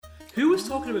Who was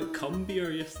talking about cum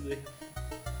beer yesterday?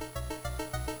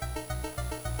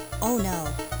 Oh no,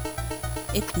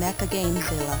 it's Mecha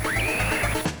Gamezilla.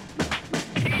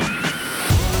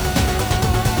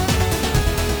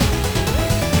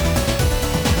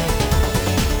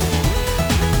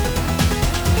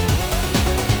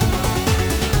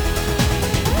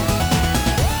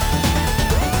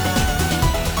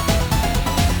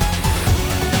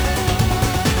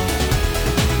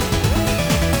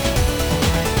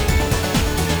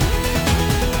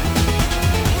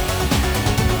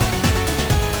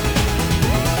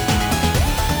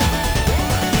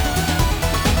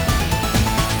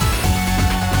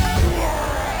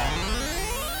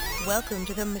 Welcome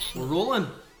to the machine. We're rolling.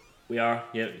 We are,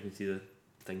 yeah, you can see the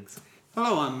things.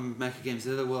 Hello, I'm Mecha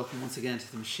Gamezilla. Welcome once again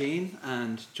to the machine.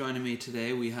 And joining me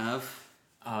today we have...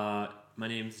 My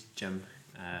name's Jim.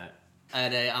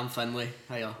 And I'm Finlay.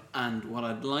 Hiya. And what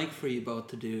I'd like for you both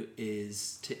to do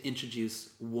is to introduce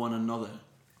one another.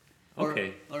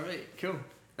 Okay. Alright, cool.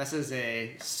 This is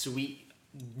a sweet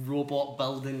robot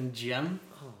building Jim.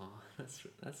 Oh, that's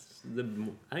the.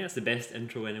 I think that's the best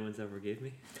intro anyone's ever gave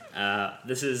me.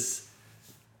 This is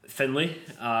Finlay.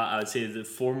 I would say the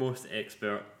foremost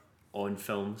expert on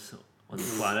films on the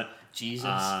planet. Jesus.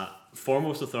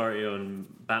 Foremost authority on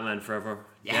Batman Forever,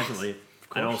 Yes, definitely, of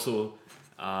course. and also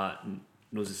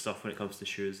knows his stuff when it comes to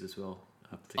shoes as well.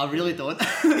 I really don't.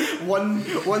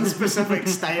 one specific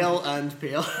style and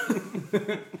pair.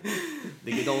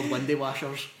 The good old windy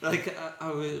washers. Like,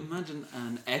 I would imagine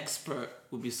an expert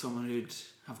would be someone who'd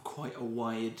have quite a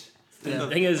wide... The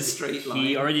thing is, straight line.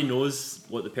 he already knows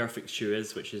what the perfect shoe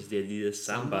is, which is the Adidas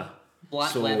Samba.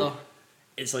 Black So, leather.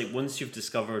 It's like once you've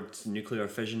discovered nuclear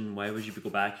fission, why would you go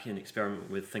back and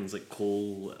experiment with things like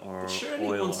coal or Surely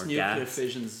oil once or nuclear gas?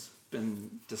 fission's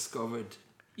been discovered,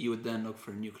 you would then look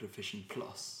for nuclear fission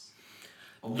plus.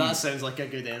 That sounds like a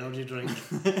good energy drink.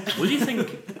 What do you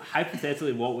think,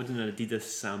 hypothetically, what would an Adidas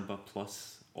Samba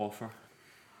Plus offer?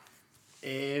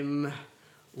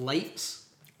 Lights.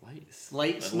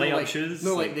 Light no, up like, shoes?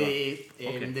 No, like okay.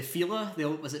 the Fila.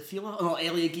 Was it Fila? Oh, no,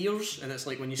 Elia Gears, and it's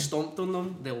like when you stomped on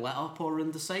them, they lit up all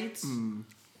around the sides.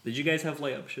 Did you guys have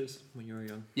light up shoes when you were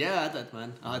young? Yeah, I did,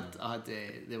 man. I had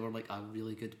they were like a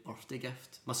really good birthday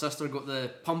gift. My sister got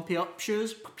the pumpy up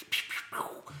shoes,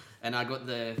 and I got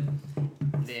the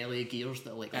LA Gears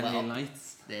that like lit LA up.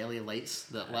 lights. The LA lights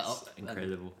that lit That's up.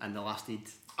 incredible. And they lasted.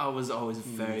 I was always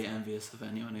very envious of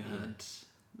anyone who had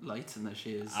lights in their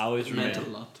shoes. I always It meant a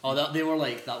remember- lot. Oh,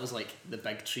 that was like the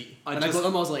big treat. I I got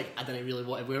them, I was like, I didn't really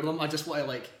want to wear them. I just want to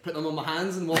like put them on my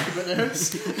hands and walk about the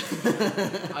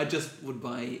house. I just would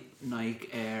buy Nike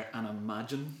Air and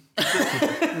Imagine.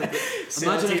 Sellotape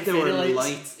Imagine if there were fairy lights.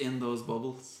 lights in those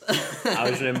bubbles. I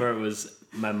always remember it was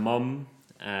my mum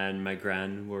and my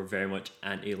gran were very much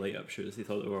anti light up shoes. They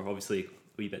thought they were obviously a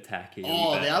wee bit tacky.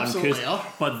 Oh, they absolutely are.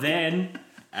 But then,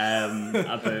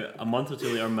 about a month or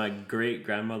two later, my great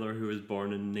grandmother, who was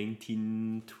born in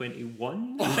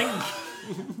 1921, I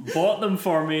think, bought them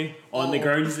for me on the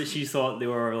grounds that she thought they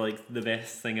were like the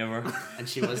best thing ever. And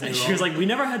she wasn't And wrong. she was like, "We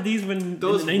never had these in the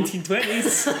Those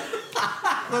 1920s."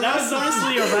 That was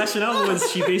honestly her rationale. Was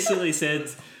she basically said,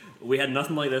 "We had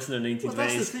nothing like this in the 1920s. Well,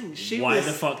 that's the thing. Why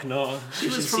the fuck not?" She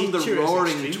was should from the see Tourist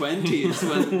roaring Extreme. 20s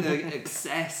when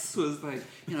excess was like,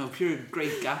 pure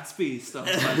Great Gatsby stuff.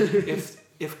 Like,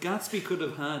 if Gatsby could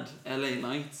have had LA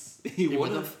lights, he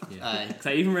would have. Aye. Because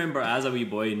I even remember as a wee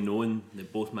boy knowing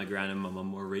that both my gran and my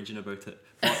mum were raging about it.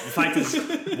 But the fact is,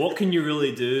 what can you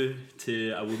really do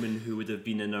to a woman who would have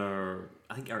been in her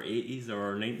 80s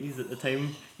or her 90s at the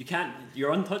time? You can't.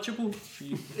 You're untouchable.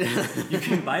 You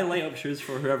can buy light up shoes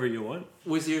for whoever you want.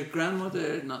 Was your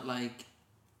grandmother not like,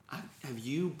 have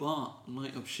you bought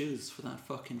light up shoes for that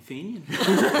fucking Fenian?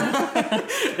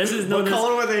 This is What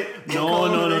colour were they?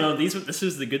 no. This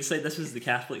was the good side. This was the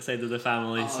Catholic side of the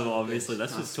family. So Oh, obviously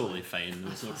this was that's totally fine.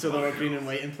 There was no So they were green and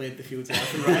white and played the fields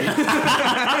left and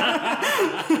right.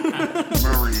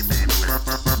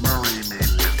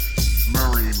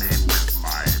 Murray me with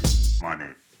my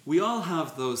money. We all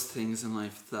have those things in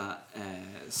life that,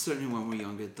 certainly when we're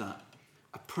younger, that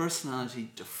a personality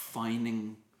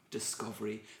defining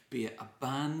discovery, be it a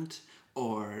band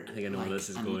or I think I know where this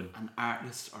is an, going. an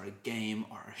artist or a game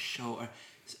or a show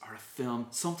or a film,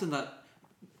 something that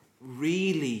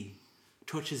really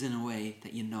touches in a way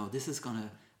that this is going to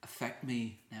affect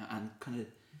me now and kind of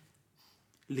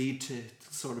lead to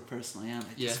the sort of person I am.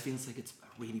 It just feels like it's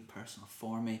really personal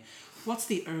for me. What's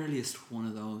the earliest one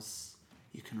of those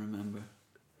you can remember?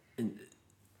 And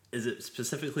is it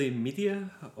specifically media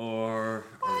or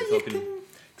are we you talking?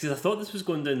 can Because I thought this was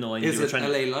going down the line. Is you were it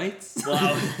trying LA Lights?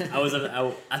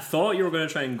 Well, I thought you were going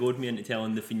to try and goad me into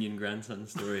telling the Finian grandson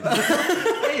story.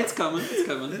 Hey, it's coming.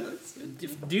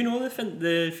 Do you know the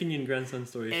Finian grandson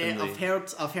story? Finlay?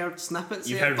 I've heard snippets.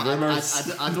 You've of it, heard but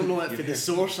rumours. I don't know it for the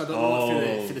source. I don't know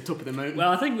it for the top of the mountain. Well,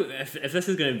 I think if this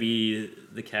is going to be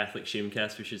the Catholic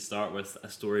Shamecast, we should start with a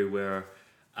story where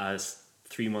a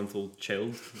 3-month-old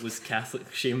child was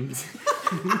Catholic shamed.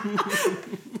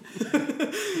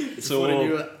 Before I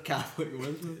knew what Catholic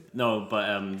was. No,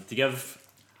 but to give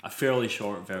a fairly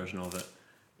short version of it,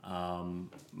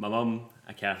 my mum,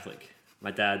 a Catholic,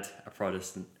 my dad, a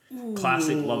Protestant.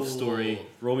 Classic love story,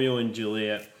 Romeo and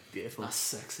Juliet. Beautiful. That's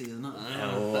sexy, isn't it?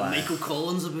 But Michael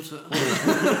Collins about it.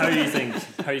 How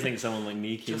do you think someone like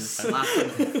me came? Just slapping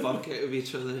the fuck out of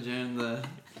each other during the...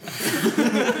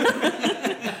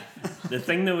 The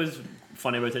thing that was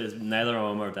funny about it is neither my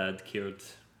mum or dad cared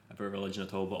about religion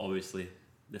at all, but obviously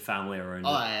the family around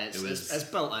It's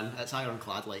built in. It's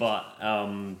ironclad, like. But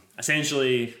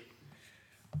essentially,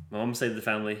 my mum's side of the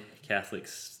family,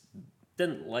 Catholics,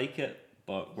 didn't like it,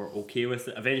 but were okay with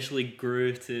it. Eventually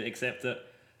grew to accept it.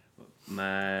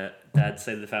 My dad's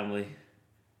side of the family,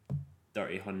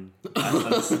 dirty hun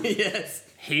Catholics, Yes.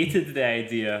 hated the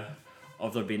idea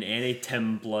of there being any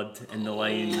Tim blood in the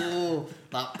line. Oh,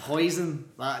 that poison,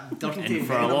 that dirty. And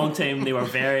for a long time, they were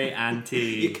very anti.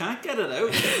 You can't get it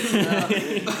out.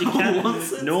 You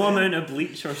can't, no amount of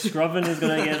bleach or scrubbing is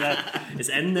going to get that. It's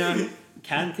in there.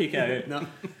 Can't take it out. No.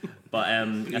 But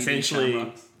 3D essentially,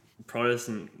 shamrocks.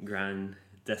 Protestant gran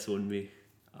disowned me.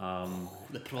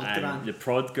 The prod And gran. the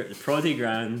proddy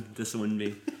gran disowned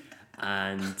me.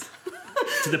 And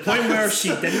to the point where she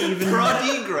didn't even...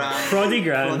 Proddy gran. Proddy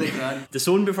gran. Proddy gran.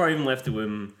 Disowned before I even left the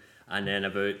womb. And then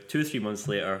about 2 or 3 months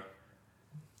later,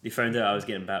 they found out I was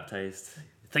getting baptised.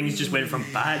 Things just went from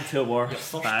bad to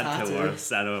worse. Bad to tattoo.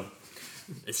 worse. I know.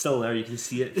 It's still there, you can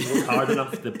see it. If you look hard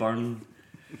enough, the burn.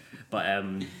 But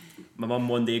my mum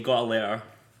one day got a letter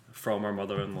from her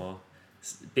mother-in-law.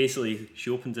 Basically,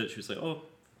 she opened it, she was like, oh,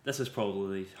 this is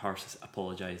probably her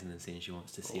apologising and saying she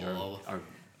wants to see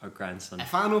our grandson.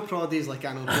 If I know prodies like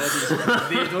I know prodies,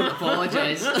 they don't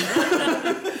apologise.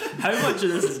 How much of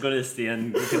this is going to stay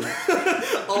in?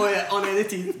 Oh yeah, on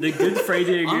editing. The Good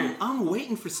Friday... I'm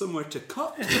waiting for somewhere to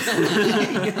cut.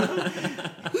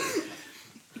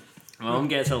 My mum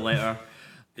gets a letter.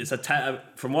 It's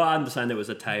from what I understand, it was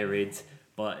a tirade,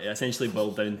 but it essentially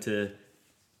boiled down to,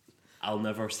 I'll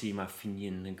never see my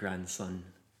Finian grandson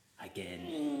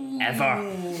again. Ever.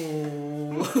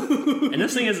 And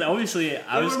this thing is, obviously,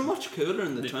 They were much cooler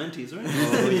in the 20s, right?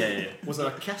 Oh, yeah. Was there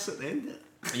a kiss at the end?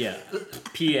 Yeah.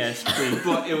 P.S. Please.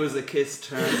 But it was a kiss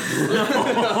turn.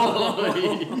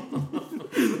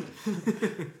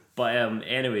 But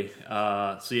anyway,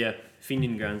 so yeah,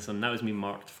 Finian grandson, that was me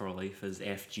marked for life as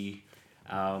FG.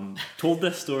 Told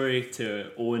this story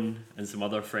to Owen and some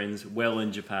other friends well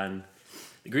in Japan.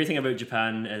 The great thing about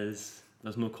Japan is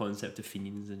there's no concept of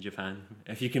Finians in Japan,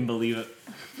 if you can believe it.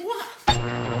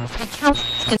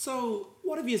 So,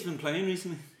 what have you been playing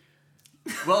recently?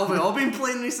 Well, have we all been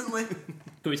playing recently?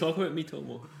 Can we talk about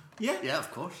Miitomo? Yeah,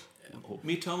 of course.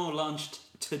 Miitomo launched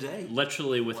today.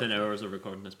 Literally within hours of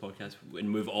recording this podcast,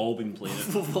 and we've all been playing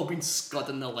it. We've all been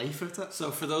scudding the life out of it. So,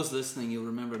 for those listening, you'll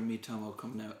remember Miitomo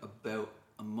coming out about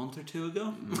a month or two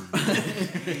ago.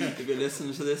 If you're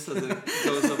listening to this as it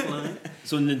goes up.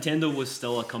 So Nintendo was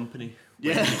still a company.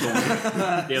 Yeah.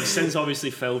 They have since obviously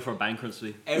filed for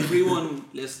bankruptcy. Everyone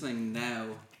listening now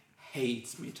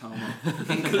hates Miitomo,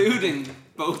 including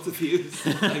both of you.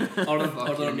 Like, Or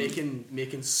they're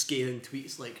making scathing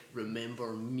tweets like,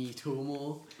 remember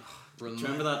Miitomo? do you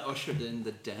remember that ushered in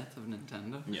the death of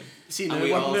Nintendo? Yeah. See, And now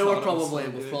we all we've thought it was probably so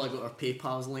we've good. probably got our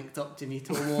PayPal's linked up to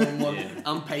Miitomo, and Yeah.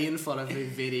 I'm paying for every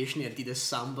variation of Adidas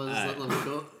Sambas that they've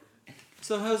got.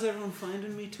 So how's everyone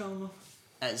finding Miitomo?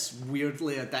 It's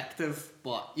weirdly addictive,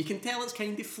 but you can tell it's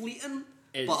kind of fleeting.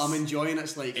 It's- But I'm enjoying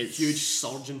its like it's- huge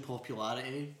surge in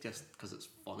popularity just because it's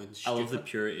fun and I stupid. love the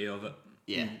purity of it.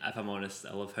 Yeah. If I'm honest,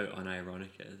 I love how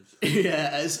unironic it is.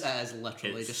 Yeah, it is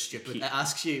literally It's just stupid. keep- It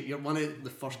asks you, one of the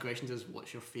first questions is,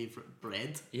 what's your favourite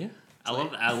bread? Yeah. I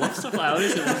love stuff like that.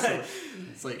 Honestly, love stuff.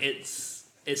 It's like,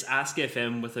 It's Ask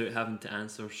FM without having to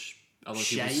answer other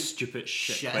Shite. people's stupid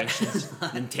shit Shit. questions.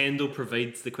 Nintendo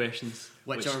provides the questions.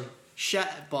 which are shit,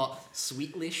 but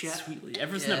sweetly shit. sweetly.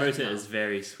 Everything Yeah, about it no. is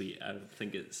very sweet. I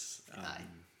think it's... Aye.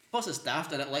 Plus it's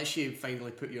daft and it lets you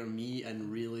finally put your me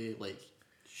in really like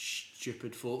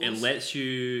stupid photos. It lets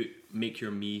you make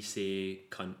your me say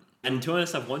cunt. And to be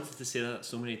honest, I've wanted to say that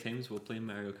so many times while playing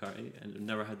Mario Kart 8 and I've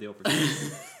never had the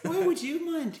opportunity. Why would you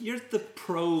mind? You're the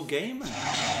pro gamer.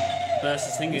 But that's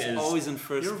the thing, He's is always in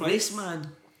 1st You're place. race man.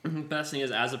 Best thing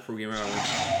is, as a programmer, I want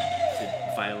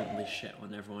to violently shit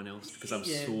on everyone else because I'm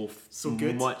Yeah, so so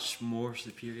good. much more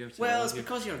superior to all Well, of it's you.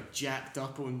 because you're jacked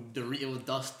up on Dorito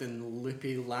dust and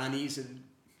loopy lannies and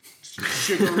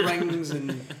sugar rings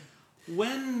and.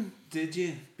 When did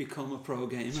you become a pro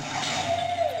gamer?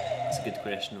 It's a good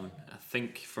question. Owen. I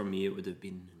think for me it would have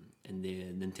been in the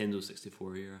Nintendo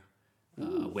 64 era.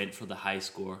 I went for the high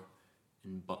score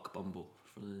in Buck Bumble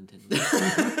for the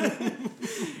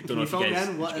Nintendo. Can you fill me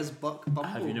in? What is Buck Bumble?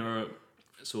 Have you never?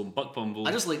 So Buck Bumble.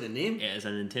 I just like the name. It is a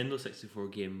Nintendo 64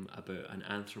 game about an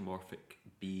anthropomorphic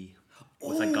bee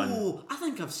with a gun. Oh, I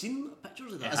think I've seen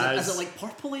pictures of that. It Is has- it like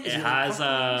purpley? Is It he like has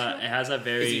purple and a shit? it has a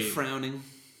very Is he frowning?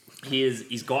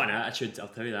 he's got an attitude. I'll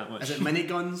tell you that much. Is it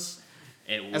miniguns?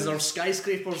 It Is was, there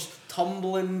skyscrapers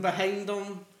tumbling behind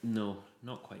them? no,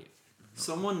 not quite.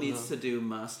 Someone needs to do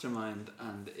Mastermind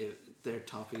and their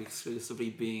topic exclusively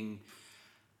being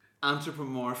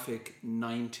anthropomorphic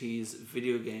 90s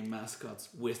video game mascots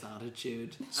with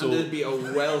attitude. So- and there'd be a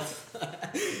wealth.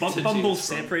 Buck to Bumble choose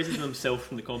from. separated himself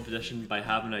from the competition by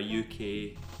having a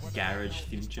UK garage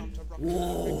theme tune.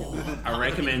 Whoa! I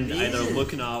recommend either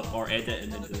looking up or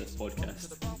editing into this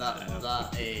podcast.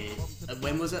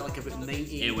 When was it? Like about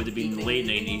 90? It would have been late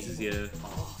 90s, yeah.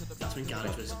 Oh, that's when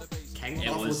garage was king. It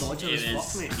Buffalo was, Dodgers, it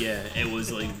fuck me. is, yeah, it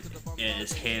was like, it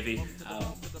is heavy.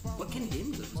 What kind of game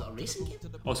was it? Was it a racing game?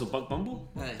 Also, Buck Bumble?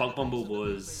 Aye. Buck Bumble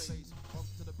was,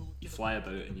 you fly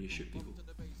about and you shoot people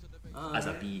as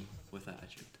a bee with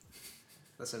attitude.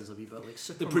 That sounds a wee bit like The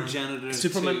Superman. progenitor.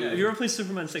 Superman, to- have you ever played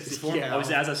Superman 64? Yeah.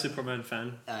 Obviously, as a Superman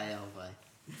fan, Aye.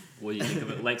 what do you think of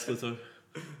it? Lex Luthor,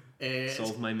 It's,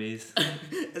 solve my maze.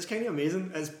 it's kind of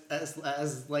amazing.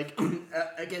 It's like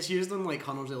it gets used in like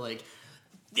hundreds of like,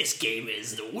 this game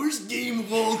is the worst game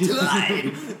of all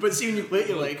time. But see when you play it,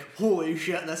 you're like, holy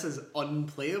shit, this is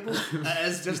unplayable. It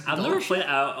is just. I've dog never shit. played it.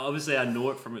 Obviously, I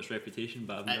know it from its reputation,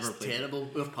 but I've never It's played it.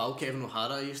 terrible. Our pal Kevin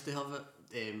O'Hara used to have it,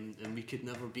 and we could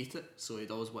never beat it. So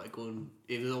he'd always want to go and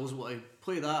he'd always want to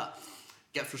play that,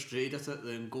 get frustrated at it,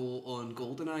 then go on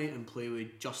GoldenEye and play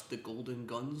with just the golden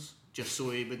guns, just so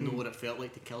he would know what it felt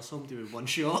like to kill somebody with one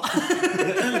shot.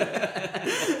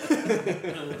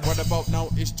 What about now?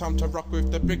 It's time to rock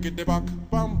with the Biggity Buck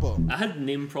Bumble. I had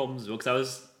name problems because I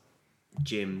was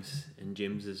James, and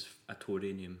James is a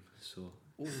Tory name, so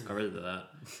got rid of that.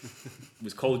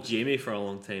 Was called Jamie for a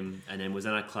long time, and then was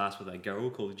in a class with a girl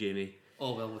called Jamie.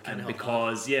 Oh well, we can't And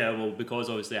help because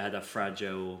obviously I had a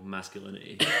fragile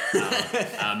masculinity,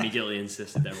 I immediately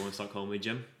insisted everyone start calling me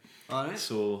Jim. that. All right.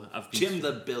 So I've been Jim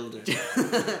the Builder.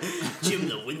 Jim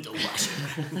the window washer.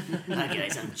 Hi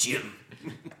guys, I'm Jim.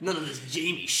 None of this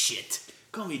Jamie shit.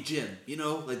 Call me Jim. You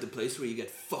know, like the place where you get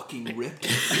fucking ripped.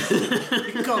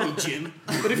 You can call me Jim,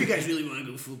 but if you guys really want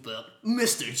to go full belt,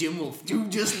 Mr. Jim will do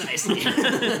just nicely.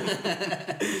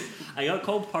 I got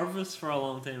called Purvis for a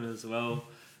long time as well,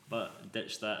 but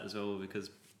ditched that as well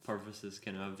because Purvis is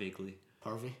kind of vaguely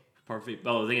Pervy. perfect.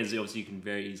 Well, the thing is, obviously, you can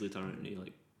very easily turn it into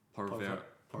like pervert.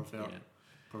 Pervert. Yeah.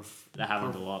 Perf. That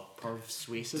happened a lot.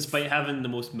 Persuasive. Despite having the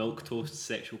most milquetoast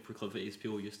sexual proclivities,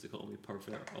 people used to call me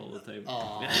pervert all the time.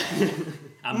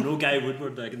 I'm no Guy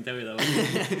Woodward, I can tell you that one.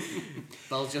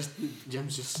 Well,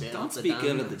 Jim's just set Don't up the speak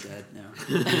damn- ill of the dead now.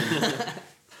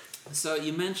 So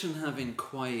you mentioned having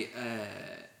quite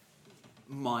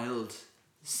mild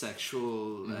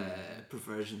sexual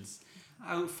perversions.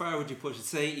 How far would you push it?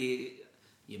 Say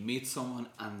you meet someone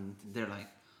and they're like,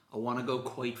 I want to go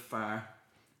quite far.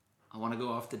 I want to go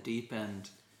off the deep end.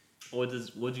 What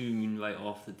do you mean by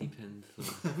off the deep end?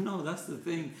 No, that's the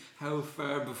thing. How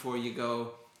far before you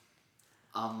go,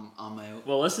 I'm out.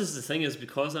 Well, this is the thing, is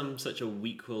because I'm such a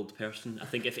weak-willed person, I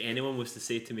think if anyone was to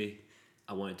say to me,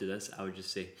 I want to do this, I would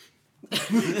just say,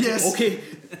 Yes. okay,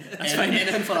 that's fine.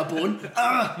 Anything for a bone.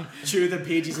 Chew the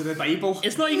pages of the Bible.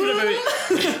 It's not even about...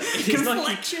 it's not,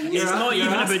 Confliction. it's not You're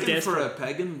even about asking desperate. for a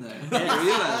pagan there. You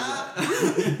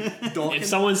realise that? If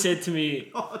someone said to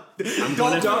me, I'm Doc,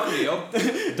 gonna... Dock me up.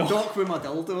 Doc with my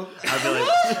dildo. I'd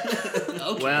be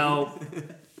like, well,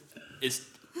 this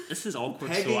is awkward,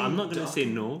 so Pegging I'm not going to say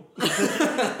no.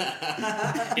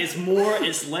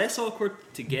 It's less awkward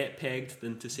to get pegged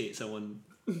than to say to someone,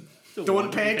 Don't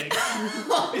want to be peg.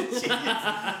 pegged."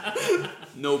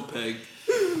 No peg.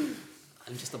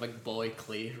 I'm just a big boy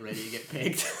clay ready to get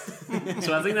pegged.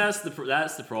 So I think that's the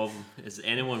problem. Is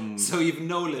anyone? So you've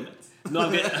no limits. No,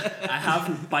 I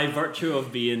have, by virtue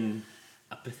of being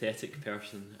a pathetic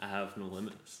person, I have no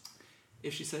limits.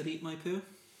 If she said eat my poo,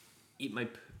 Eat my.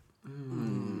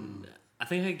 I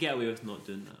think I get away with not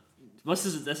doing that. This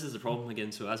is the problem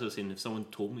again. So as I was saying, if someone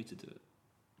told me to do it,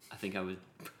 I think I would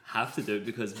have to do it,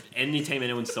 because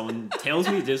anytime someone tells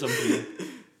me to do something,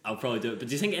 I'll probably do it. But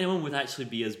do you think anyone would actually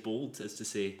be as bold as to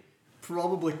say?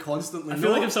 Probably constantly. I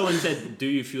feel like if someone said, "Do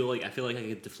you feel like?" I feel like I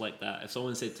could deflect that. If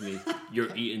someone said to me,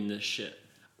 "You're eating this shit,"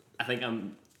 I think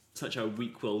I'm such a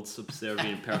weak-willed,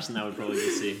 subservient person. I would probably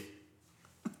just say,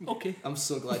 "Okay." I'm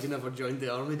so glad you never joined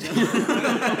the army, Jim.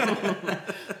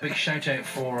 Big shout out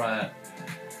for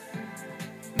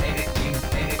Medic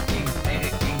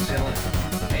Kingzilla.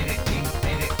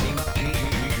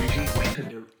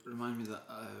 It reminded me that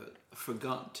I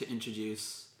forgot to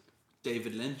introduce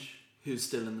David Lynch, who's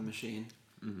still in the machine.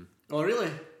 Oh, really?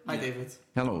 Hi, David.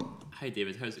 Hello. Hi,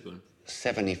 David. How's it going?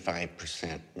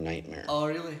 75% nightmare. Oh,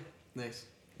 really? Nice.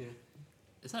 Yeah.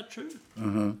 Is that true?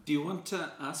 Do you want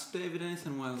to ask David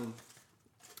anything while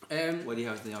you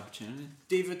have the opportunity?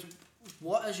 David,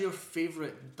 what is your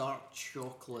favourite dark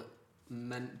chocolate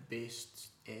mint-based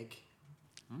egg?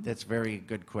 That's a very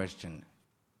good question.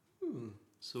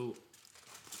 So,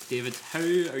 David, how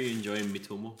are you enjoying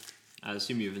Mitomo? I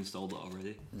assume you've installed it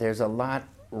already. There's a lot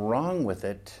wrong with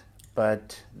it,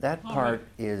 but that part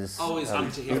is Always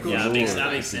happy to hear. it Yeah, rules.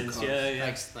 that makes sense. Yeah.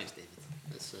 Thanks, David.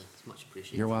 It's much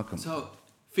appreciated. You're welcome. So,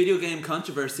 video game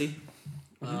controversy.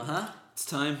 Uh-huh. It's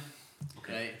time.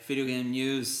 Okay. Video game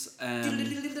news.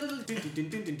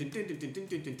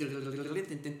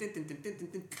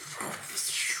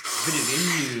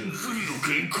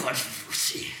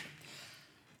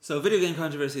 So, video game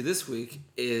controversy this week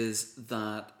is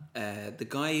that the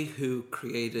guy who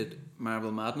created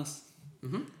Marble Madness,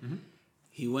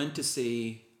 he went to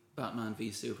see Batman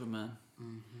v Superman,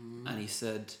 and he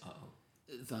said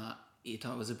that he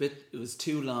thought it was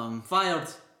too long. Fired.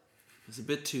 It was a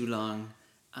bit too long,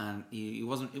 and he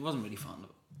wasn't really fond of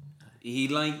it. He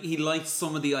liked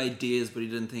some of the ideas, but he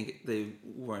didn't think they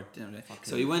worked.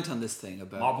 So he went on this thing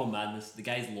about Marble Madness. The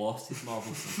guy's lost his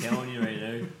marbles. I'm telling you right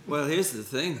now. Well, here's the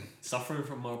thing. Suffering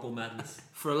from Marble Madness.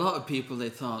 For a lot of people, they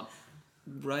thought,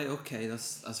 right, okay,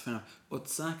 that's fair enough. But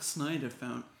Zack Snyder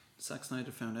found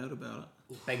out about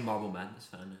it, Big Marble Madness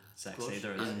fan. Zack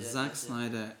Snyder. and Zack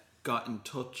Snyder got in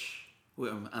touch with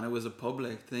him, and it was a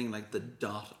public thing, like the .@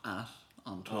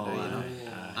 on Twitter,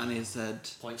 and he said,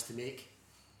 Points to make.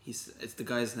 it's the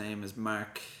guy's name is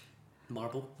Mark.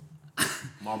 Marble.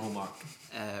 Marble Mark.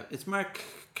 It's Mark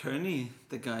Kearney,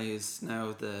 the guy who's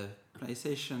now the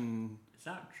PlayStation. Is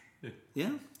that true?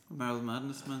 Yeah, Marble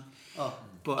Madness man. Oh,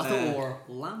 But I thought we were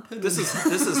lampoon. this is how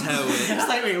it, It's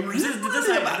like, wait,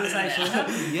 This actually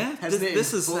happened. yeah. His name,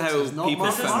 This is folks, how is not people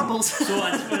Marble found. Marbles. So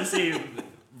I just want to say,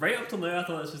 right up till now, I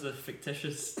thought this was a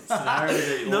fictitious scenario.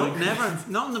 That No, never,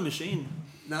 not in the machine.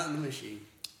 Not in the machine.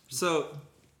 So,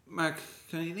 Mark,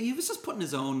 he was just putting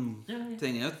his own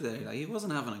thing out there. Like, he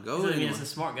wasn't having a go. I mean, Anymore. it's a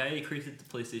smart guy. He created the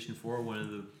PlayStation 4, one of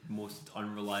the most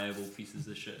unreliable pieces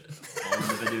of shit on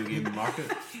the video game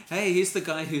market. Hey, he's the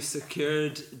guy who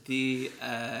secured the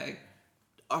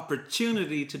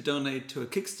opportunity to donate to a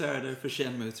Kickstarter for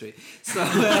Shenmue 3. So,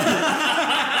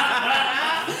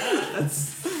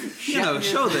 that's, show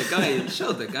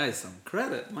the guy some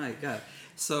credit. My God.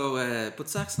 So, but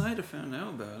Zack Snyder found out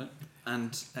about it,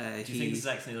 and Do you think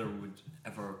Zack Snyder would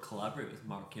ever collaborate with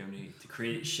Mark Kearney to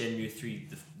create Shenmue 3,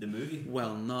 the movie?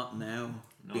 Well, not now,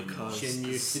 No, because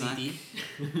Shenmue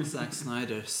 3D. Zack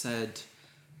Snyder said,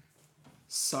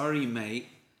 "Sorry, mate.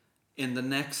 In the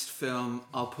next film,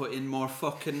 I'll put in more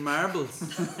fucking marbles."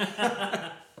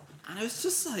 And it was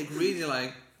just like really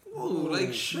like, whoa,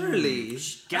 like surely,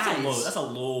 That's a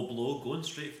low blow, going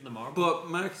straight from the marble. But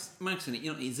Mark's in it.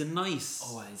 He's a nice,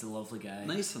 He's a lovely guy.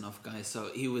 nice enough guy. So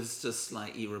he was just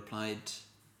like, he replied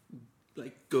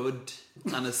like good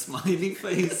and a smiley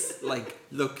face, like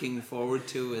looking forward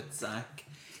to it, Zach.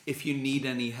 If you need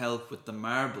any help with the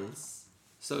marbles.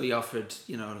 So he offered,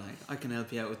 like, I can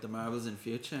help you out with the marbles in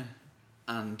future.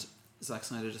 And Zack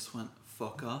Snyder just went,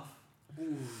 fuck off.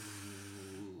 Ooh,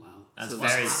 wow. That's a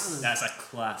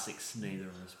classic Snyder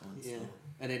response. Yeah.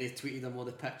 And then he tweeted him all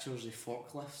the pictures of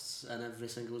forklifts in every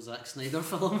single Zack Snyder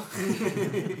film.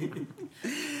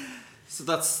 So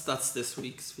that's this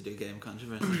week's video game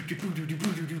controversy. What do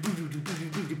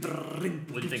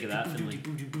you think of that, Finley?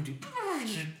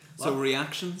 So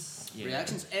reactions? Yeah.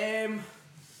 Reactions.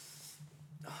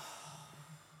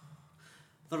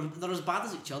 They're as bad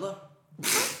as each other.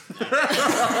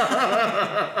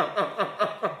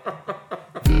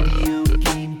 Video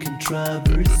game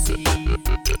controversy.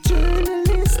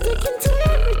 Journalistic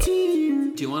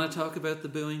integrity. Do you want to talk about the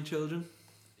booing children?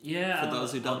 Yeah, For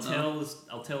those who don't know.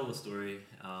 I'll tell the story.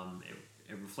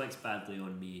 It reflects badly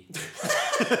on me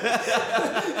as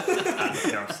a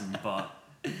person, but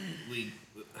it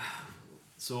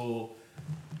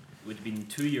would have been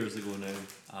 2 years ago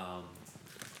now.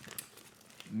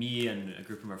 Me and a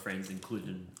group of my friends,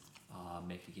 including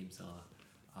Mecha Gamezilla.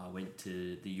 Went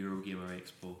to the Eurogamer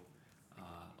Expo,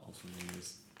 also known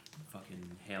as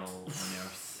fucking Hell on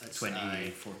Earth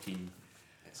 2014.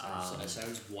 It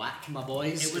sounds whack, my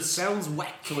boys. It sounds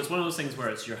whack. So it's one of those things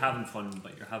where you're having fun,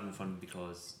 but you're having fun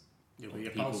because You're of with the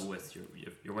your people pals. with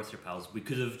you're with your pals. We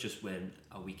could have just went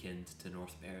a weekend to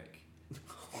North Berwick,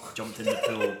 jumped in the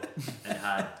pool, and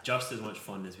had just as much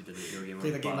fun as we did at Eurogamer.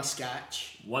 Played a game But of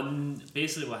Scotch.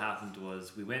 basically what happened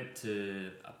was we went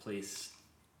to a place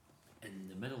in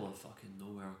the middle of fucking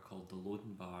nowhere called the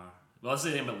Loading Bar. Well, that's the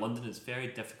thing about London. It's very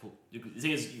difficult. The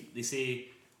thing is, they say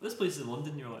this place is in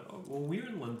London. You're like, oh, well, we're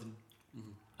in London,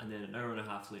 and then an hour and a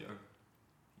half later,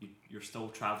 you're still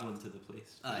travelling to the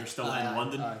place. You're still in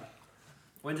London.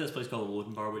 Went to this place called the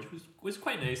Loading Bar, which was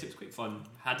quite nice. It was quite fun.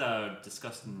 Had a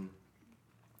disgusting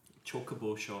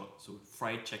chocobo shot, so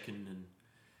fried chicken and.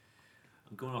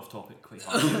 I'm going off topic quite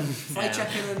hard. Fried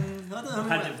chicken and I don't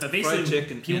know. But basically, fried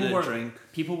chicken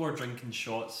people were drinking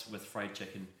shots with fried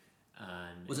chicken,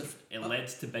 and it led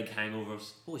to big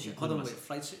hangovers. Holy shit! Hold on, wait,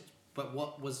 fried chicken. But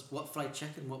what fried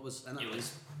chicken? What was in it? It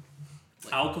was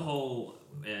alcohol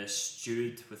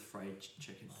stewed with fried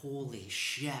chicken. Holy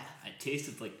shit! It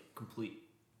tasted like complete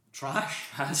trash.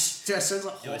 It sounds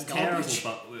like it was hot terrible. garbage.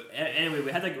 But anyway,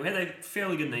 we had a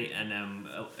fairly good night, and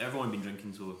everyone had been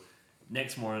drinking, so.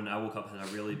 Next morning, I woke up, had a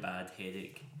really bad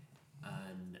headache,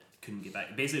 and couldn't get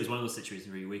back. Basically, it was one of those situations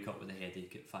where you wake up with a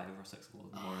headache at 5 or 6 o'clock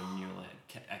in the morning, and you're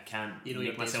like, I can't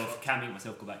make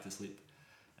myself go back to sleep.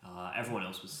 Everyone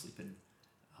else was sleeping,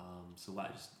 so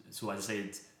I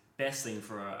decided best thing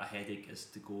for a headache is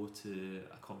to go to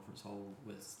a conference hall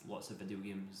with lots of video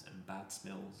games and bad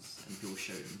smells and people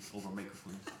shouting over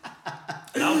microphones.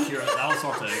 That'll cure it. That'll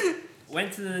sort it out.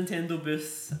 Went to the Nintendo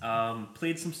booth,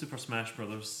 played some Super Smash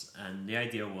Brothers, and the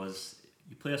idea was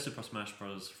you play a Super Smash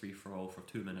Brothers free-for-all for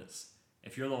 2 minutes.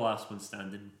 If you're the last one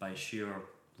standing by sheer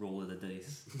roll of the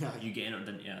dice, you get entered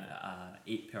into a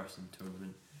 8-person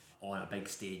tournament on a big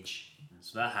stage.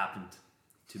 So that happened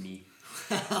to me.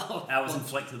 That was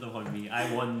inflicted upon me. I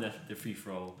won the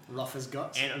free-for-all. Rough as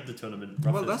guts. Entered the tournament,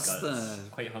 rough as guts.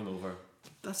 Quite hungover.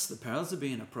 That's the perils of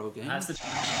being a pro gamer. That's the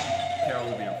perils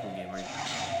of being a pro gamer.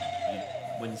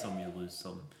 You win some, you lose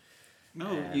some.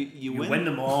 No, you win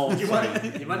them all. you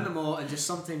win them all, and just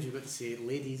sometimes you've got to say,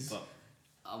 ladies,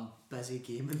 I'm busy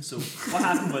gaming. So what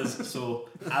happened was,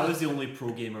 I was the only pro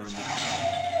gamer in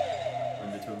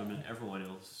the tournament. Everyone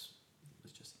else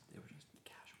was they were just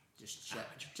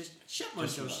casual, just shit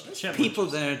munchers. People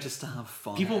there just to have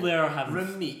fun. People there have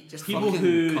room meat. Just people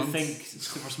who cunts. think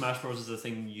Super Smash Bros is a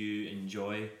thing you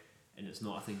enjoy, and it's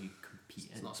not a thing you compete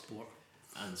in. It's not sport.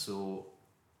 And so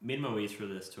made my way through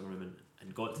this tournament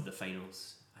and got to the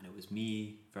finals, and it was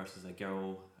me versus a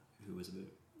girl who was about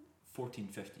 14,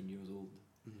 15 years old.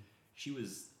 She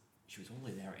was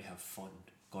only there to have fun.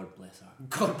 God bless her.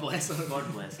 God bless her.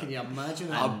 God bless her. Can you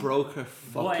imagine? I broke her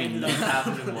fucking. What ended up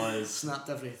happening was snapped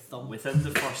every thumb. Within the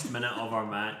first minute of our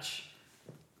match,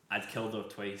 I'd killed her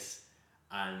twice,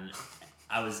 and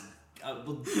I was.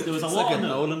 There was a lot like on a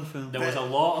Nolan film. There was a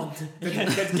lot on.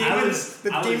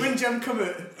 Did Demon Jim come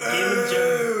out? Demon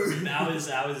Jim.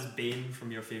 I was Bane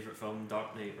from your favourite film,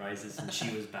 Dark Knight Rises, and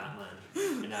she was Batman.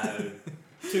 And I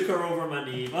took her over my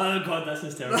knee. Oh god, that's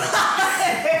hysterical.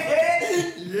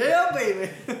 Yeah, baby.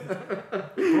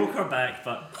 Broke her back,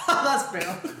 but that's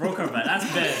better. Broke her back.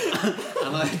 That's better.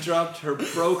 And I dropped her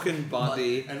broken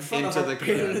body in front into of the her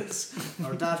parents.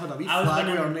 Her dad had a wee I was flag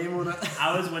with winning- her name on it.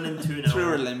 I was winning 2-0. Threw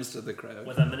her limbs to the crowd.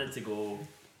 With a minute to go,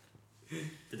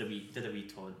 did a wee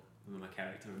taunt with my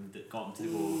character and got him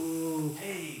to go,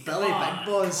 hey, Billy come on, Big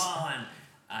Boss. come on.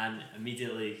 And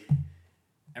immediately,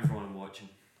 everyone watching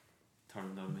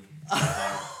turned on me.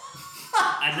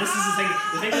 And this is the thing.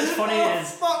 The thing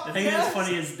that's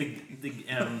funny is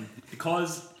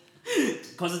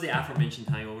because of the aforementioned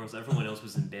hangovers, everyone else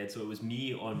was in bed, so it was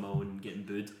me on my own getting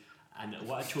booed. And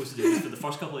what I chose to do is for the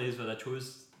first couple of days,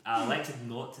 I elected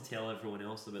not to tell everyone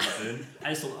else about the booing. I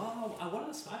just thought, I wanted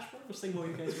a Smash Brothers thing while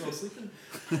you guys were all sleeping.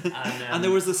 And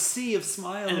there was a sea of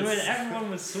smiles. And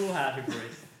everyone was so happy for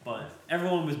it, but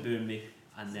everyone was booing me.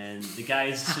 And then the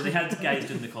guys, so they had the guys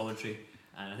doing the commentary,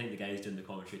 and I think the guys doing the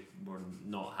commentary were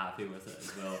not happy with it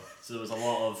as well. So there was a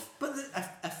lot of. But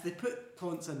if they put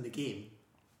taunts in the game,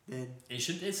 then it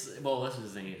should. This is the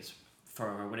thing. It's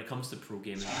for when it comes to pro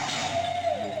gaming.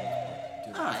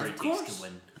 Whatever it takes to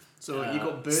win. So you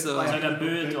got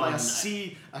booed by a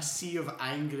sea of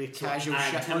angry casual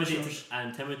shit munchers. I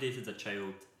intimidated a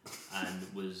child and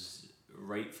was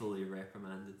rightfully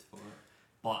reprimanded for it.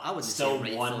 But I would still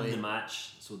won the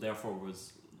match, so therefore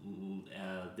was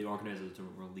the organisers of the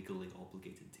tournament were legally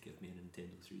obligated to give me a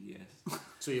Nintendo 3DS.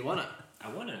 So you won it?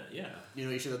 I won it, yeah. You know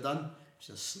what you should have done? You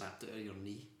should have snapped it out of your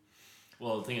knee.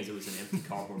 Well, the thing is, it was an empty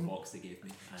cardboard box they gave me.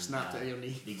 And, Snapped out of your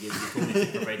knee. They told me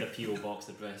to provide a PO box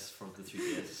address for the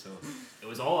 3DS, so it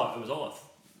was all a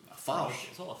farce. It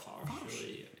was all a farce,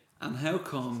 really. And how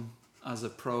come, as a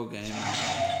pro gamer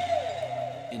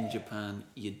in Japan,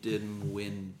 you didn't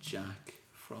win Jack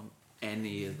from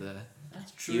any of the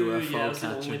That's true. UFO Yeah, I was the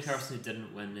catchers? only person who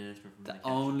didn't win anything from The the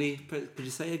only... Could you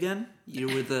say again? You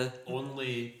were the...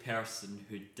 only person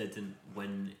who didn't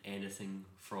win anything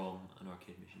from an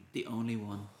arcade machine. The only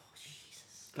one.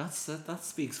 Jesus. That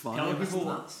speaks Telling volumes.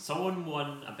 people, someone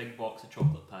won a big box of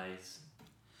chocolate pies.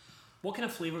 What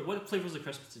flavors of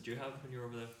crisps did you have when you were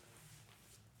over there?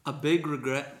 A big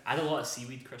regret. I had a lot of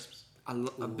seaweed crisps.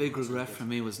 A big regret for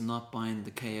me was not buying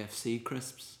the KFC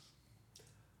crisps.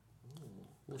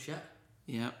 Oh shit.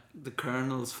 Yeah, the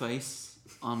Colonel's face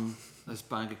on this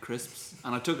bag of crisps,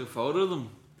 and I took a photo of them,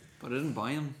 but I didn't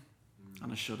buy them,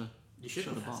 and I shoulda. You should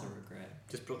have. That's a regret.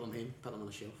 Just put them in, put them on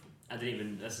the shelf. I didn't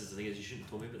even. This is the thing is, you shouldn't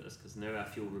have told me about this because now I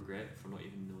feel regret for not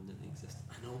even knowing that they existed.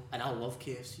 I know, and I love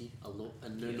KFC a lot,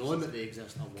 and now knowing that they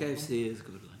exist, I want them. KFC is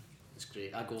good. Like. It's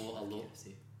great. I go a lot.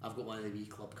 KFC. I've got one of the wee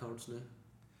club cards now.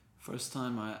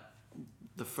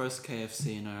 The first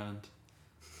KFC in Ireland,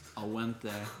 I went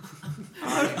there.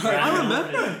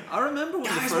 I remember when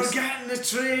Guys, the first. we're getting the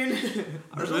train.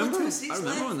 I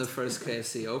remember when the first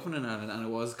KFC opened in Ireland, and it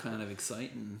was kind of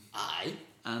exciting. Aye.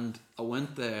 And I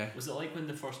went there. Was it like when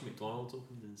the first McDonald's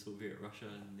opened in Soviet Russia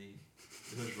and there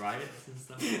was riots and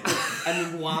stuff? And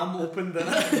then Wham opened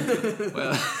it.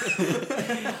 Well,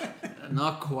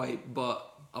 not quite, but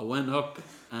I went up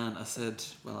and I said,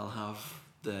 well, I'll have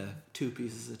the 2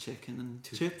 pieces of chicken and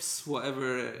chips,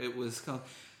 whatever it was called.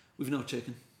 We've no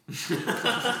chicken.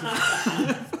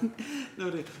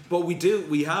 No, but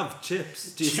we have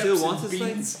chips. Do you Chips still want and to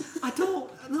beans. I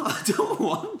don't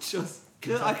want just.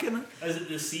 I can. Is it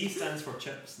the C stands for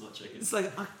chips, not chicken? It's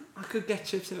like I could get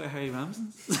chips out of Harry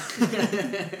Ramsden's.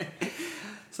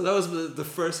 So that was the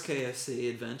first KFC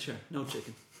adventure. No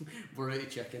chicken. We're out of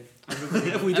chicken.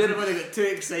 Everybody got too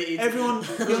excited. Everyone,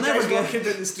 you'll never get. Walking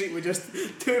down the street with just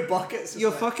 2 buckets.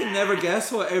 You'll fucking never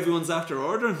guess what everyone's after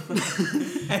ordering.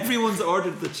 Everyone's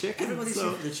ordered the chicken. Everybody's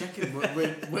so. eating the chicken.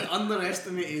 We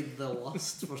underestimated the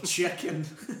lust for chicken.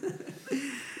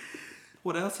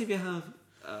 What else have you had?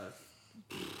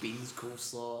 Beans,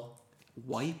 coleslaw,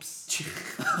 wipes.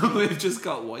 We've just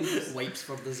got wipes. Wipes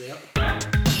for dessert.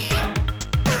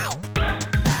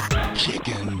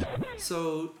 Chicken.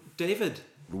 So, David,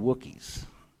 Wookiees.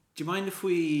 do you mind if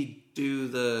we do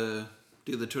the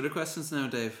Twitter questions now,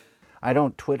 Dave? I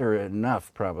don't Twitter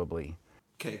enough, probably.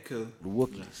 Okay, cool.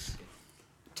 Wookiees.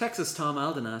 Texas Tom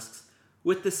Alden asks,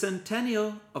 with the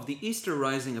centennial of the Easter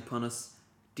rising upon us,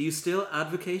 do you still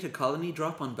advocate a colony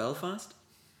drop on Belfast?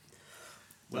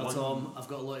 Well, Tom, I've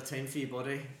got a lot of time for you,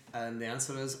 buddy, and the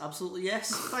answer is absolutely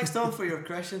yes. Thanks, Tom, for your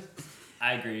question.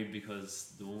 I agree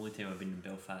because the only time I've been in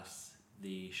Belfast,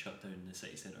 they shut down the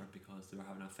city centre because they were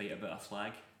having a fight about a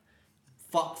flag.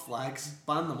 Fuck flags.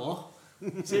 Ban them all.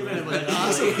 See if anybody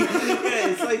asks. Yeah,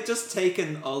 it's like just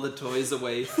taking all the toys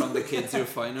away from the kids who are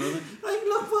fighting over them. Like,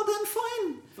 look, well then,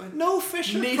 fine. No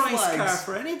Fisher No Price flags. car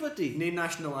for anybody. No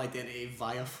national identity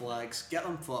via flags. Get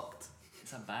them fucked.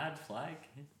 It's a bad flag.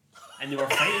 And they were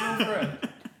fighting over it.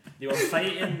 They were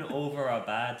fighting over a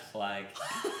bad flag.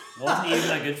 Wasn't even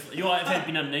a good. You know what? If it had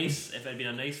been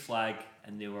a nice flag,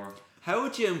 and they were. How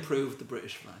would you improve the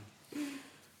British flag?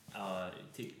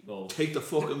 Take the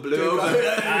fucking blue. I'll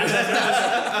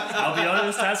be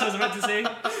honest. That's what I was about to say.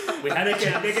 We had a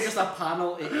chance. Make it just a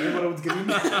panel in emerald green.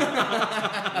 We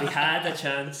had a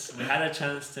chance. We had a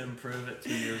chance to improve it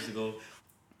 2 years ago.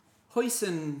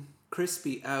 Hoisin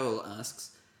Crispy Owl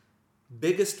asks,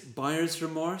 biggest buyer's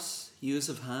remorse yous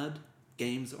have had,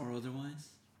 games or otherwise?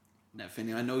 Now,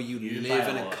 Finney, I know you live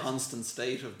in a constant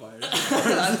state of buyer's remorse.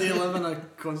 I do live in a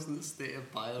constant state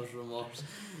of buyer's remorse.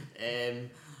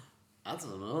 I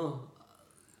don't know.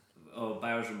 Oh,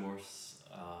 buyer's remorse.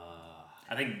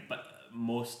 I think, but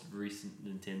most recent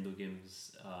Nintendo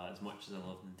games, as much as I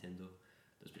love Nintendo,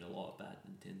 there's been a lot of bad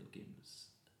Nintendo games.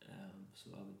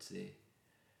 So I would say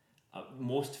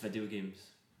most video games.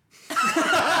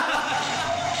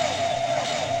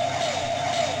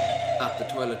 At the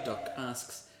Toilet Duck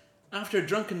asks, after a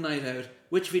drunken night out,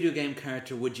 which video game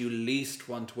character would you least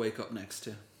want to wake up next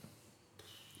to?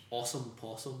 Awesome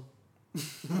Possum.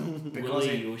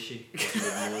 Willy Yoshi.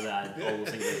 Know that all those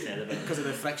things I said about it. Because of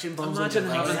the friction bombs. Imagine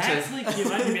having Exactly. Can you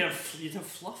imagine you'd have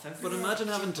fluff everywhere. But imagine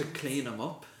having to clean them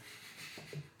up.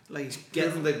 Like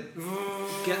getting the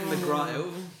grat out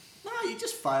of him. Nah, you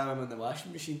just fire him in the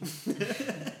washing machine.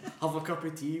 Have a cup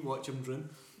of tea, watch him drown.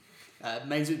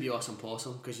 Mine would be Awesome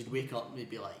Possum, because you'd wake up and you'd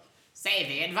be like, Save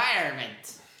the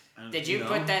environment. Did you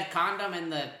put that condom in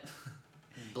the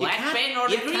black bin or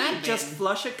the green bin? You can't just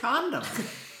flush a condom.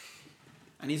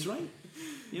 And he's right.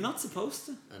 You're not supposed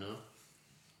to. I know.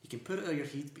 You can put it on your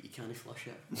head, but you can't flush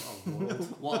it.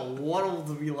 What a world. What a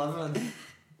world we live in.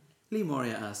 Lee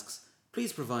Moria asks,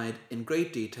 please provide in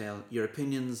great detail your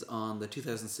opinions on the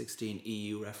 2016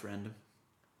 EU referendum.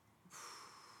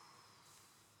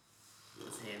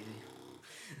 That's heavy.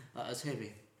 That is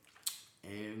heavy.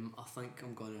 I think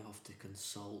I'm going to have to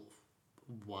consult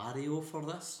Wario for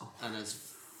this. And as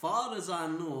far as I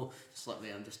know, just let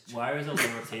me, I'm just... Wario's a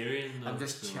libertarian. I'm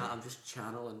just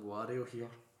channeling Wario here.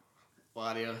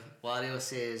 Wario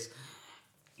says,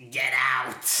 get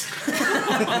out!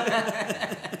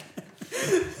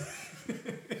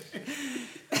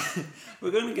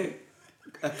 We're going to get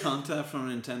a contact from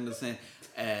Nintendo saying,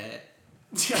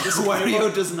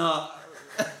 Wario does not...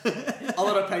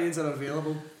 Other opinions are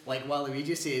available. Like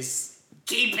Waluigi says,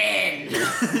 keep in!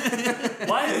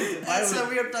 That's a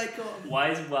weird dichotomy. Why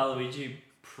is Waluigi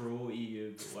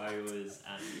pro-EU but Wario is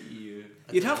anti-EU?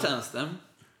 You'd have to ask them.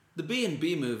 The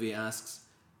B&B movie asks,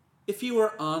 if you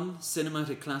were on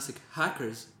Cinematic Classic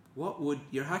Hackers, what would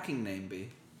your hacking name be?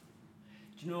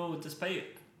 Do you know,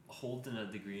 despite holding a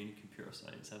degree in computer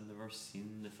science, I've never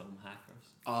seen the film Hackers.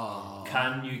 Oh.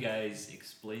 Can you guys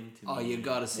explain to me you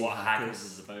gotta see what Hackers. Hackers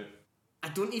is about? I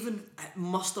don't even... It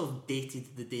must have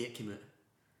dated the day it came out.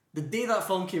 The day that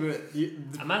film came out,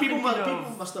 people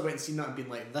must have went and seen that and been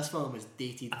like, this film is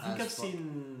dated. I think I've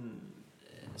seen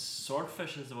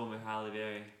Swordfish is the one with Halle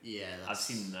Berry. Yeah, I've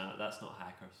seen that. That's not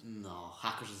Hackers. No,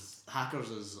 Hackers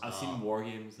is. I've seen War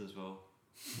Games as well.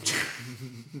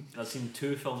 I've seen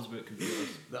 2 films about computers.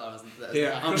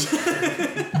 Here,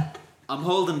 I'm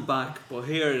holding back, but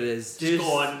here it is. Just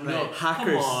go on, no, right.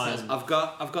 Hackers. Come on. I've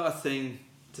got a thing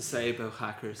to say about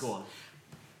Hackers. Go on.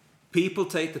 People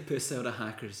take the piss out of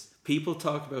Hackers. People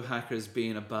talk about Hackers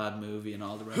being a bad movie and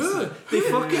all the rest of it. They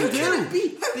fucking do. They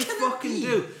fucking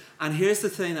do. And here's the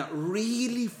thing that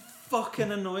really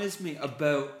fucking annoys me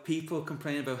about people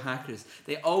complaining about Hackers.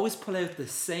 They always pull out the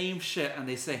same shit and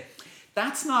they say,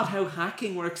 that's not how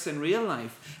hacking works in real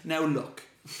life. Now look.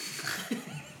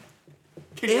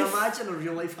 Can you imagine a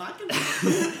real life hacking?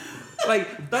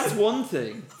 Like, that's one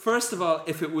thing. First of all,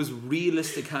 if it was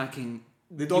realistic hacking,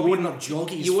 you wouldn't have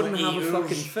joggies. You wouldn't have a 8 fucking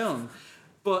hours. film.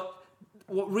 But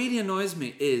what really annoys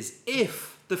me is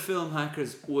if the film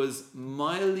Hackers was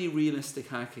mildly realistic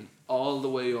hacking all the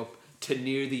way up to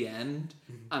near the end,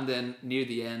 and then near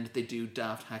the end they do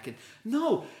daft hacking.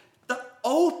 No, the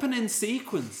opening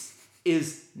sequence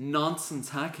is nonsense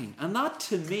hacking, and that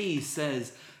to me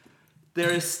says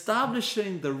they're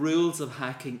establishing the rules of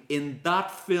hacking in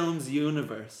that film's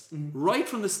universe right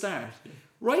from the start.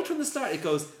 Right from the start, it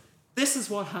goes, this is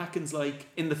what hacking's like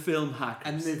in the film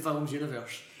Hackers. In the film's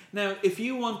universe. Now, if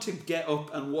you want to get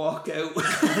up and walk out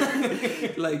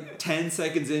like 10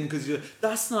 seconds in because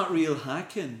that's not real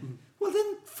hacking, well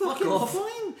then fucking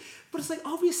fine. But it's like,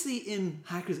 obviously in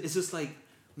Hackers, it's just like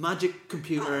magic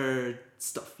computer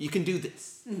stuff. You can do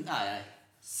this. Aye.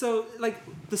 So, like,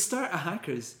 the start of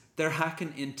Hackers, they're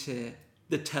hacking into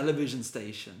the television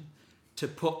station to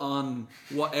put on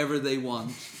whatever they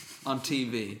want on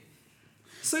TV.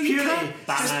 So you can't...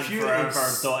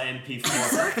 BatmanForever.mp4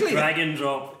 Exactly. drag and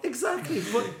drop. Exactly.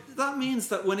 But that means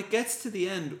that when it gets to the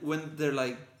end, when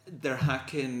they're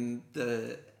hacking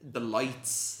the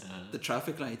lights, the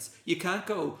traffic lights, you can't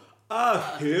go,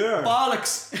 here.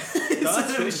 Bollocks.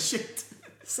 That's shit.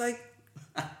 It's like,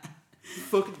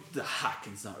 fucking, the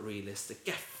hacking's not realistic.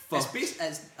 Get fucked.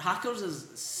 Hackers is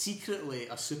secretly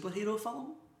a superhero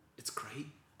film. It's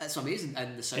great. It's amazing.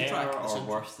 And the soundtrack. Better or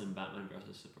worse than Batman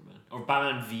vs Superman? Or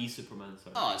Batman v Superman,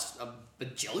 sorry. Oh, it's a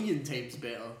bajillion times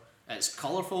better. It's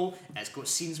colourful. It's got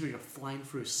scenes where you're flying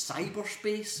through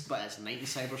cyberspace, but it's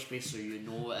 90s cyberspace, so you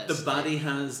know it's... The baddie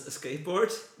has a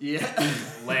skateboard. Yeah.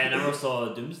 I never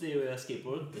saw Doomsday with a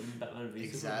skateboard in Batman v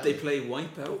Superman. They play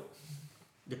Wipeout.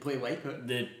 They play Wipeout.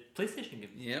 The PlayStation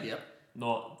game? Yep.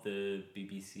 Not the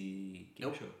BBC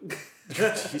game show.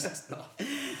 Jesus, no.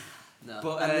 No.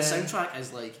 But, and the soundtrack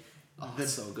is like...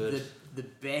 it's so good. The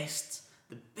best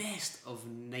of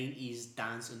 90s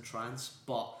dance and trance,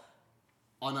 but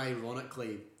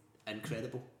unironically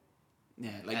incredible.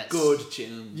 Yeah, like it's good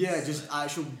tunes. Yeah, just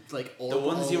actual like the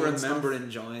ones you remember stuff.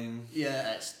 Enjoying.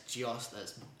 Yeah, it's just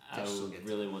I so good.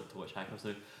 really want to watch Hackers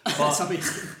now. It's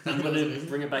amazing. I'm going to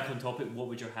bring it back on topic. What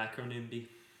would your hacker name be?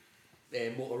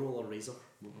 Motorola Razr.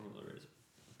 Motorola Razr.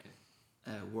 Okay.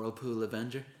 Whirlpool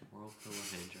Avenger. Whirlpool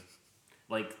Avenger.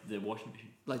 Like the washing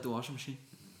machine. Like the washing machine.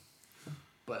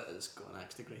 But it's got an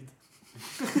axe to grind.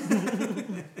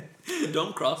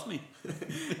 Don't cross me.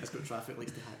 It's got traffic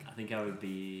lights to hack. I think I would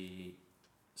be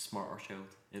Smarter Child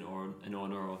in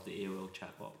honor of the AOL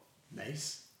chatbot.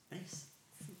 Nice. And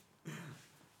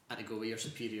to go with your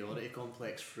superiority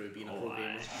complex through being a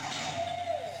programmer.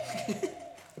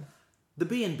 The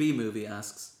B&B movie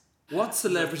asks, what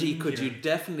celebrity could you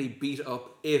definitely beat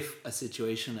up if a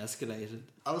situation escalated?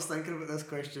 I was thinking about this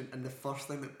question, and the first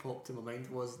thing that popped to my mind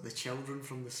was the children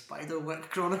from the Spiderwick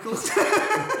Chronicles.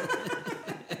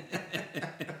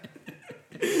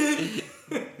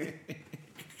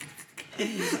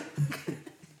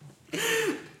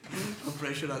 I'm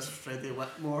pretty sure that's Freddie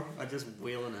Whitmore. I just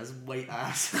wailing his white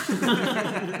ass.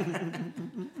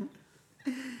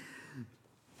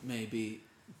 Maybe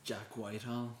Jack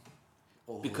Whitehall.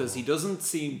 Because he doesn't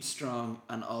seem strong,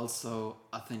 and also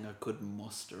I think I could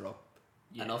muster up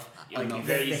enough. Like,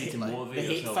 very easy to motivate the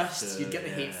hate yourself fists. to- You'd get the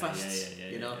hate yeah, fists. yeah,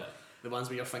 you know, yeah. the ones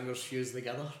where your fingers fuse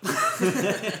together.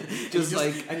 Just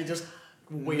and you just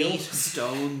wail. meat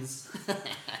stones.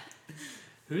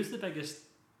 Who's the biggest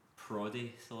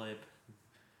proddy celeb?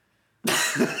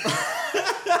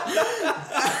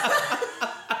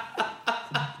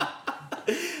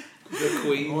 The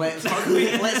Queen. Let's hug for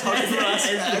us.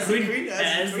 It is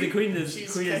the Queen. The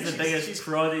She's Queen is the biggest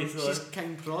proddy celeb. She's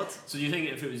King Prod. So do you think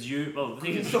if it was you? Well, the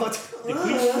thing is, Prod.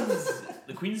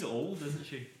 the Queen's old, isn't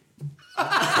she?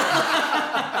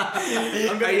 Are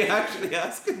you actually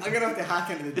asking? I'm gonna have to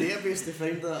hack into the database to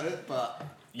find that out, but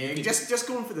just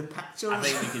going for the pictures. I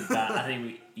think we could bat. I think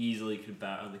we easily could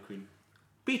bat on the Queen.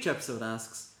 Beach Episode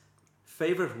asks,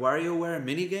 favorite WarioWare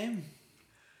minigame?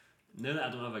 Now that I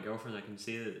don't have a girlfriend, I can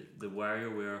say that the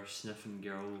WarioWare sniffing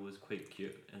girl was quite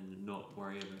cute and not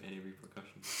worry about any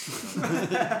repercussions.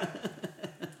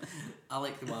 I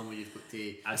like the one where you've got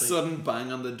to A sudden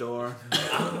bang on the door.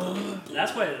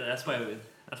 That's why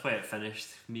it finished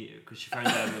me, because she found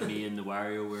out about me and the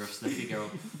WarioWare sniffy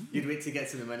girl. You'd wait to get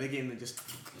to the minigame and just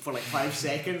for like 5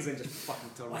 seconds and just fucking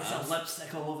turn Why it is there off.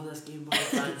 lipstick all over this Game Boy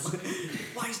Advance?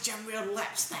 Why is Jim wearing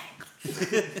lipstick?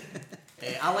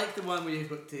 I like the one where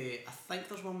you've got to. I think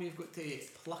there's one where you've got to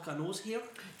pluck a nose hair.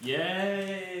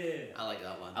 Yeah. I like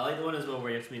that one. I like the one as well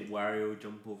where you have to make Wario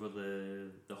jump over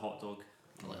the hot dog.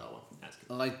 I like that one. That's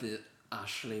good. I like the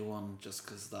Ashley one just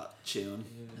because that tune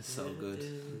is so good.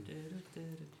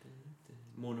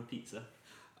 Mona Pizza.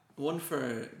 One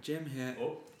for Jim here.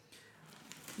 Oh.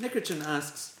 Nickerton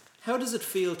asks, how does it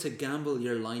feel to gamble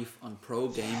your life on pro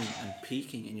gaming and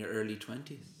peaking in your early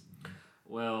 20s?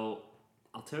 Well,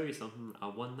 I'll tell you something. I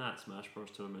won that Smash Bros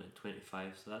tournament at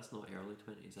 25, so that's not early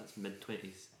 20s, that's mid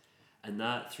 20s. And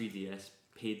that 3DS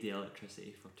paid the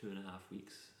electricity for 2.5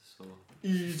 weeks. So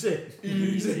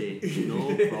easy,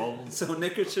 no problem. So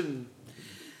Nickerton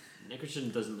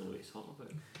doesn't know what he's talking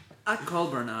about. at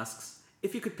Colburn asks,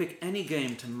 if you could pick any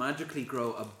game to magically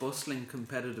grow a bustling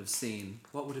competitive scene,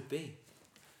 what would it be?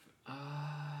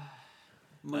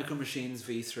 Micro Machines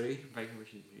V3. Micro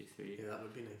Machines V3. Yeah, that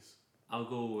would be nice. I'll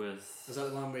go with Is that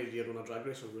the one where you're on a drag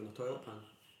race or you're on a toilet pan?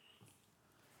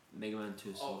 Mega Man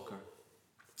 2 Soccer.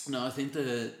 No, I think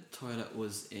the toilet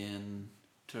was in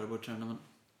Turbo Tournament.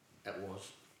 It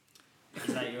was.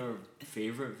 Is that your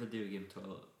favourite video game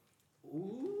toilet?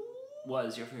 Ooh. What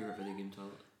is your favourite video game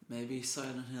toilet? Maybe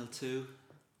Silent Hill 2.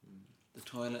 The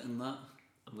toilet in that.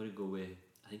 I'm going to go with,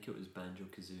 I think it was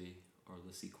Banjo-Kazooie or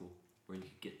the sequel where you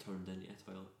could get turned into a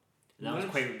toilet. And that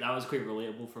was quite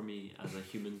relatable for me as a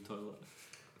human toilet.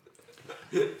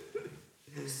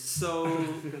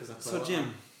 So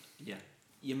Jim, Yeah.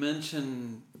 you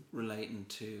mentioned relating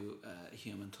to a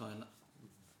human toilet.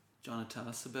 Do you want to tell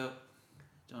us about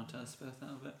that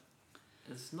a bit?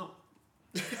 It's not.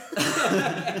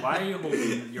 Why are you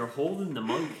holding? You're holding the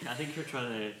mug. I think you're trying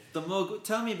to. The mug.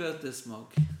 Tell me about this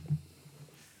mug.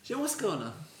 Jim, what's going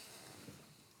on?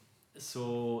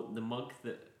 So the mug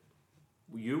that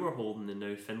you were holding and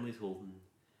now Finley's holding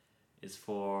is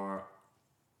for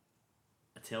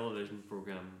a television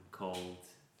program called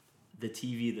The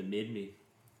TV That Made Me.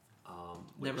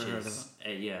 Never heard of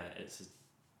it. Yeah, it's a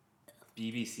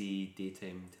BBC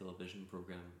daytime television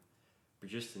program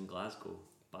produced in Glasgow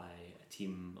by a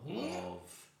team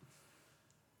of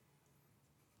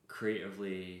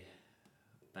creatively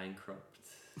bankrupt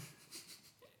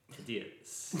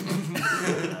idiots.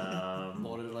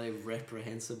 Morally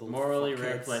reprehensible. Morally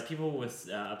fuckheads. like people with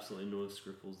absolutely no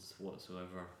scruples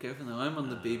whatsoever. Careful now, I'm on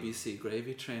the BBC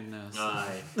gravy train now. So.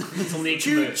 Aye. It's only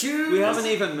Choo choo. We haven't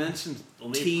even mentioned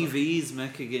Only- TV's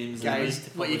mecha games. Guys,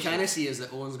 what you kind of see is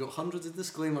that Owen's got hundreds of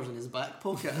disclaimers in his back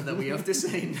pocket that we have to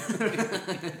sign.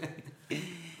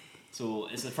 So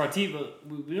it's for a TV, but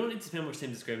we don't need to spend much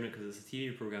time describing it because it's a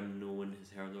TV program no one has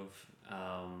heard of.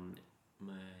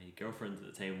 My girlfriend at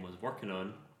the time was working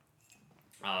on,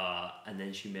 and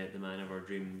then she met the man of her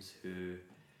dreams, who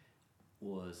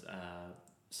was a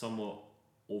somewhat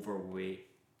overweight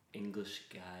English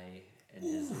guy in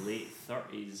his late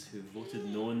 30s who voted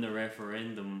no in the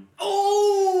referendum.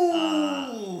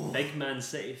 Big Man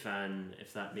City fan,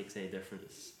 if that makes any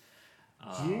difference.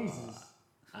 Jesus.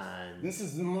 And This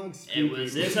is the mug it's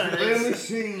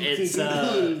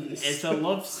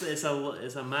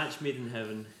a match made in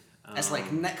heaven. It's like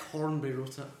Nick Hornby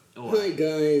wrote it. Oh, Hi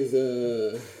guys,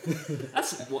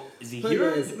 that's what is he hi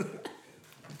here? guys.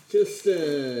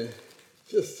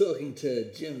 Just talking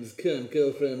to Jim's current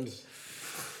girlfriend.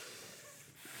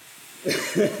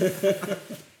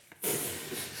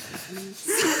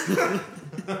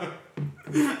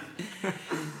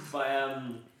 But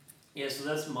yeah, so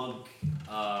this mug,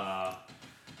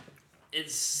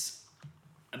 it's,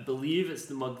 I believe it's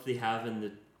the mug they have in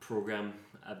the program.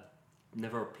 I've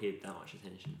never paid that much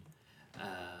attention.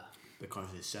 Because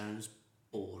it sounds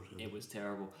boring. It was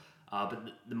terrible. But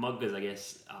the mug is, I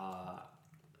guess,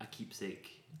 a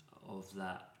keepsake of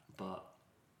that. But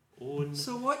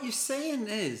So what you're saying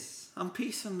is, I'm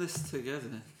piecing this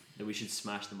together. That we should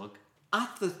smash the mug.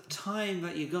 At the time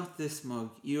that you got this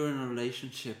mug, you were in a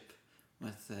relationship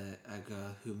with a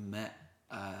girl who met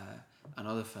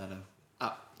another fellow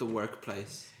at the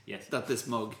workplace. Yes. That this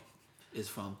mug is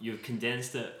from. You've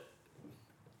condensed it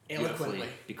Eloquently. beautifully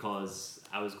because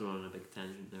I was going on a big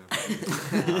tangent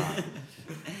there.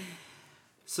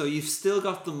 So you've still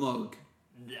got the mug,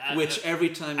 which every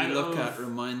time you look at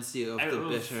reminds you of the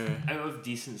bitter. Out of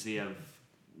decency, I've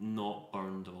not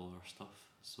burned all our stuff,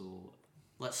 so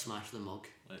Let's smash the mug.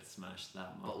 let's smash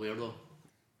that mug. But weirdo.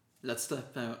 Let's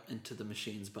step out into the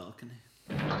machine's balcony.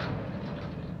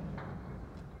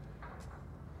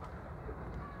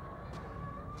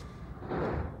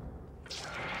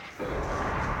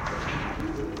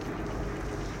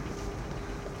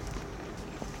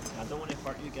 I don't want to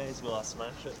hurt you guys while I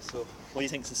smash it, so what do you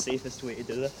think's the safest way to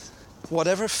do this?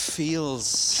 Whatever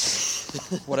feels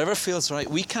right.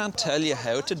 We can't tell you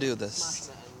how to do this.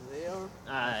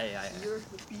 Aye. Would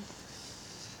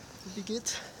be good.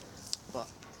 But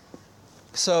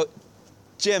so,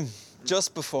 Jim,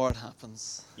 just before it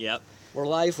happens. Yep. We're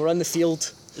live, we're in the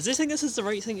field. Does you think this is the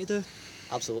right thing to do?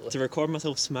 Absolutely. To record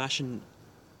myself smashing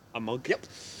a mug? Yep.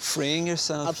 Freeing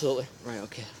yourself. Absolutely. Right,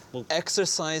 okay. Well,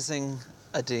 Exercising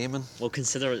a demon. we'll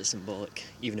consider it symbolic,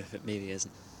 even if it maybe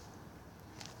isn't.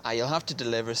 You'll have to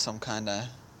deliver some kind of...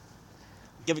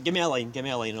 Give me a line and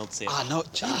I'll say it. no,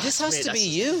 Jim, this has mate, to be this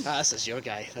is- you. This is your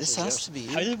guy. This has to be you.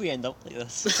 How did we end up like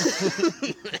this?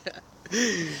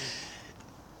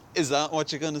 Is that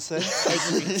what you're going to say?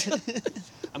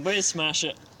 I'm going to smash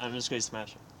it. I'm just going to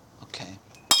smash it. Okay.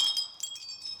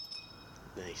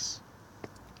 Nice.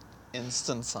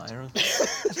 Instant siren.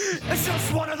 It's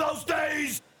just one of those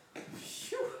days!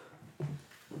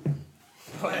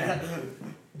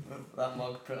 That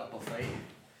mug put up a fight.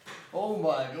 Oh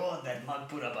my god, that mug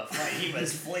put up a fight. He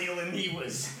was flailing,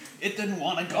 it didn't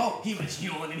want to go. He was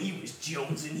yawning, he was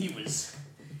jonesing, he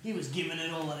was giving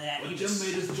it all of that. But Jim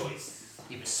made his choice.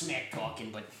 He was smack talking,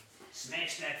 but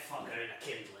smash that fucker in a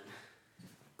kindling.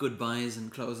 Goodbyes and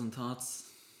closing thoughts.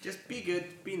 Just be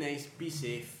good, be nice, be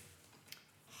safe.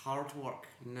 Hard work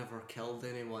never killed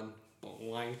anyone, but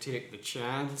why take the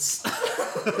chance?